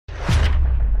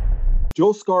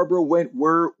Joe Scarborough went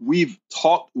where we've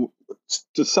talked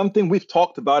to something we've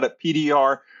talked about at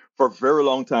PDR for a very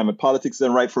long time, and Politics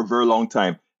Done Right for a very long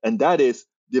time, and that is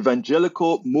the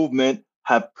evangelical movement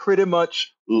has pretty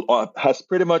much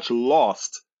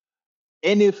lost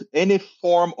any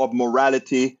form of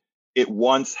morality it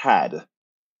once had,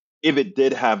 if it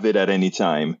did have it at any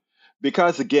time.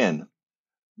 Because again,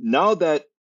 now that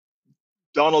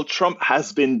Donald Trump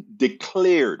has been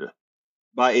declared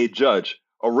by a judge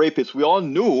a rapist, we all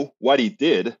knew what he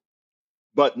did,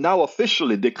 but now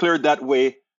officially declared that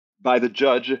way by the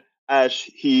judge as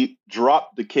he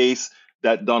dropped the case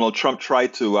that Donald Trump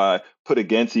tried to put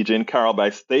against E. Jean Carroll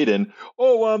by stating,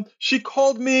 she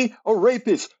called me a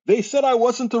rapist. They said I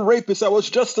wasn't a rapist. I was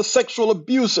just a sexual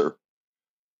abuser,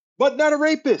 but not a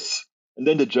rapist. And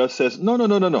then the judge says, no.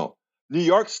 New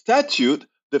York statute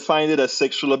defined it as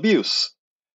sexual abuse.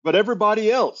 But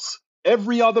everybody else,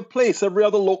 every other place, every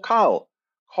other locale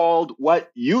called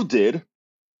what you did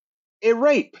a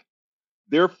rape.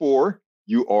 Therefore,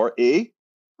 you are a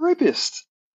rapist.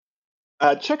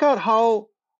 Check out how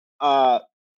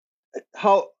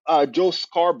Joe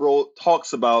Scarborough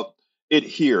talks about it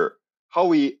here,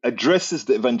 how he addresses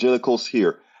the evangelicals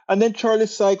here. And then Charlie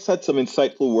Sykes had some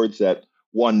insightful words that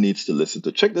one needs to listen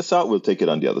to. Check this out. We'll take it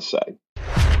on the other side.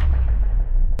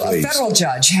 A federal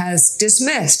judge has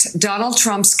dismissed Donald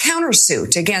Trump's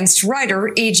countersuit against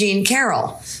writer E. Jean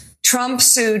Carroll. Trump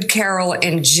sued Carroll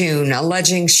in June,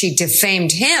 alleging she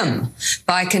defamed him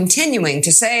by continuing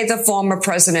to say the former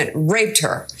president raped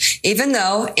her, even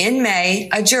though in May,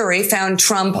 a jury found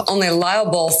Trump only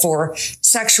liable for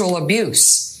sexual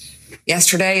abuse.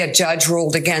 Yesterday, a judge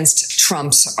ruled against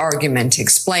Trump's argument,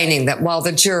 explaining that while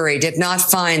the jury did not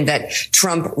find that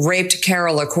Trump raped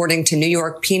Carroll according to New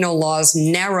York penal law's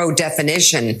narrow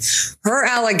definition, her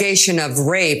allegation of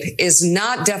rape is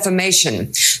not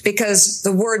defamation because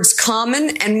the word's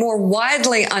common and more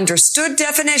widely understood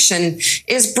definition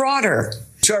is broader.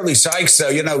 Charlie Sykes,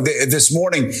 though, this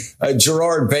morning,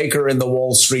 Gerard Baker in the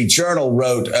Wall Street Journal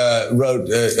wrote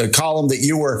a column that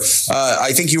you were,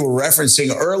 I think you were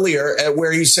referencing earlier,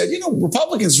 where he said,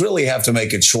 Republicans really have to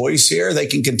make a choice here. They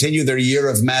can continue their year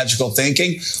of magical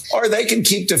thinking, or they can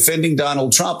keep defending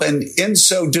Donald Trump and in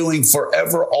so doing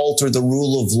forever alter the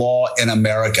rule of law in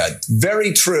America.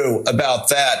 Very true about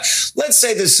that. Let's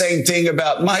say the same thing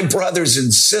about my brothers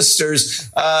and sisters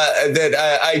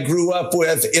that I grew up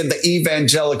with in the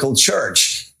Evangelical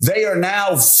church. They are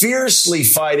now fiercely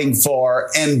fighting for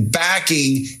and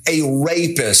backing a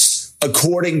rapist,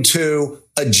 according to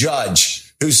a judge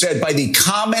who said, by the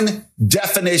common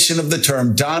definition of the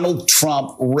term, Donald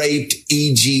Trump raped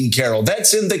E. Jean Carroll.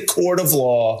 That's in the court of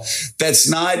law. That's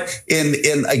not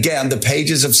in again, the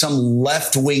pages of some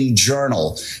left-wing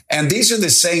journal. And these are the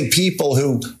same people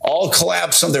who all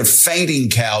collapsed on their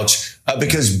fainting couch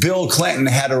because Bill Clinton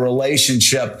had a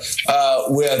relationship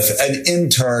with an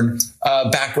intern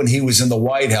back when he was in the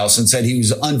White House and said he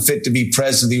was unfit to be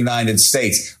president of the United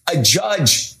States. A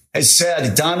judge has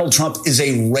said Donald Trump is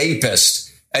a rapist.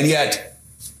 And yet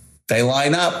they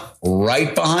line up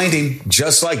right behind him,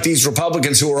 just like these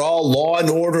Republicans who are all law and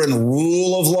order and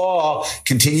rule of law,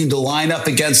 continue to line up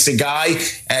against a guy.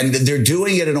 And they're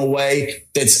doing it in a way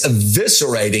that's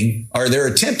eviscerating, or they're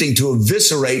attempting to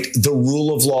eviscerate the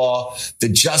rule of law, the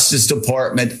Justice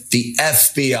Department, the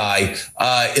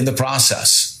FBI in the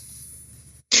process.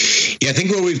 Yeah, I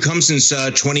think where we've come since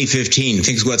 2015.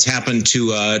 Think what's happened to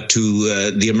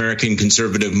the American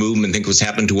conservative movement. Think what's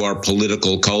happened to our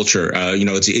political culture.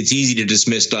 It's easy to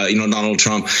dismiss Donald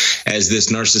Trump as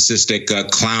this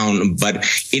narcissistic clown, but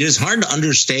it is hard to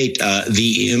understate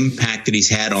the impact that he's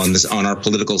had on our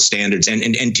political standards.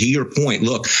 And to your point,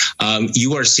 look,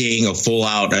 you are seeing a full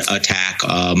out attack,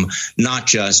 not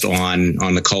just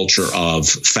on the culture of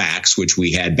facts, which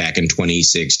we had back in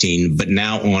 2016, but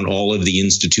now on all of the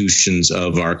institutions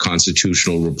of our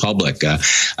constitutional republic.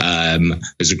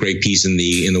 There's a great piece in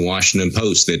the Washington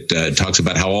Post that talks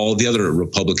about how all the other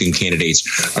Republican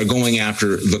candidates are going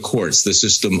after the courts, the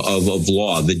system of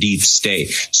law, the deep state,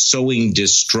 sowing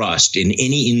distrust in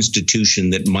any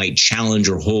institution that might challenge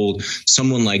or hold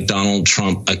someone like Donald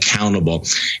Trump accountable.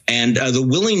 And the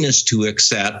willingness to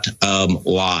accept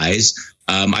lies,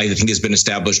 I think has been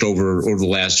established over the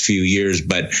last few years.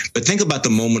 But think about the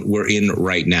moment we're in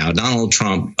right now. Donald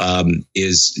Trump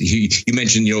you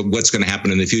mentioned, what's going to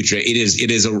happen in the future. It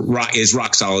is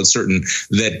rock solid certain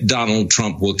that Donald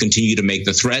Trump will continue to make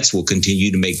the threats, will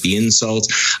continue to make the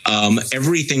insults.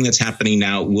 Everything that's happening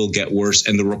now will get worse,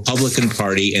 and the Republican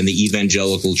Party and the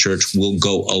evangelical church will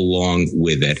go along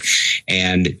with it.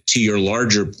 And to your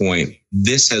larger point,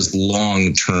 this has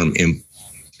long-term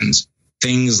implications.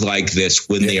 things like this,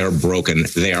 when they are broken,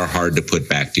 they are hard to put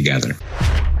back together.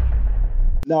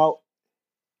 Now,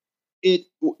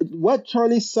 what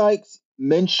Charlie Sykes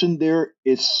mentioned there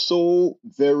is so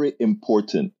very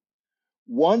important.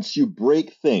 Once you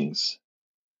break things,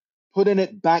 putting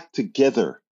it back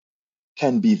together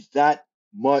can be that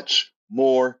much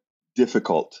more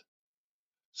difficult.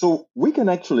 So we can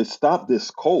actually stop this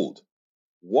cold.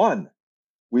 One,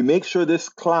 we make sure this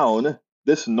clown,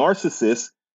 this narcissist,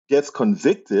 gets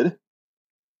convicted.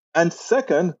 And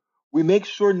second, we make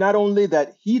sure not only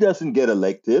that he doesn't get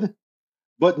elected,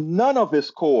 but none of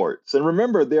his cohorts. And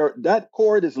remember, that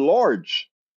cohort is large.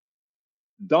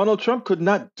 Donald Trump could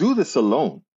not do this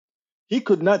alone. He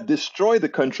could not destroy the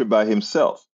country by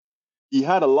himself. He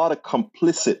had a lot of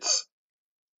complicits.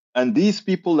 And these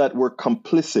people that were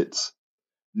complicits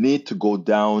need to go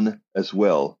down as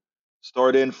well,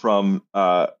 starting from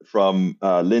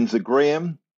Lindsey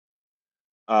Graham,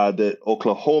 the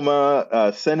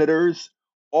Oklahoma senators.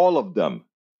 All of them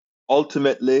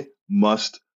ultimately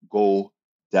must go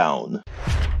down.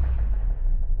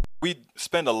 We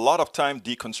spend a lot of time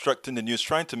deconstructing the news,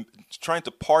 trying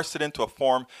to parse it into a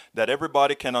form that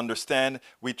everybody can understand.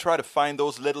 We try to find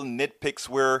those little nitpicks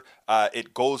where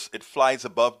it flies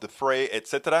above the fray,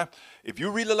 etc. If you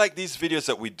really like these videos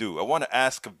that we do, I want to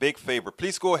ask a big favor.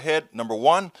 Please go ahead. Number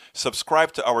one,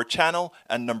 subscribe to our channel.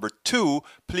 And number two,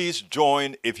 please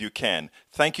join if you can.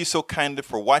 Thank you so kindly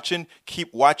for watching.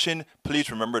 Keep watching. Please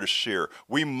remember to share.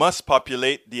 We must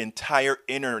populate the entire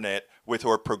internet with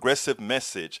our progressive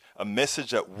message, a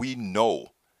message that we know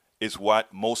is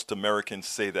what most Americans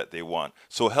say that they want.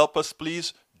 So help us,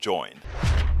 please join.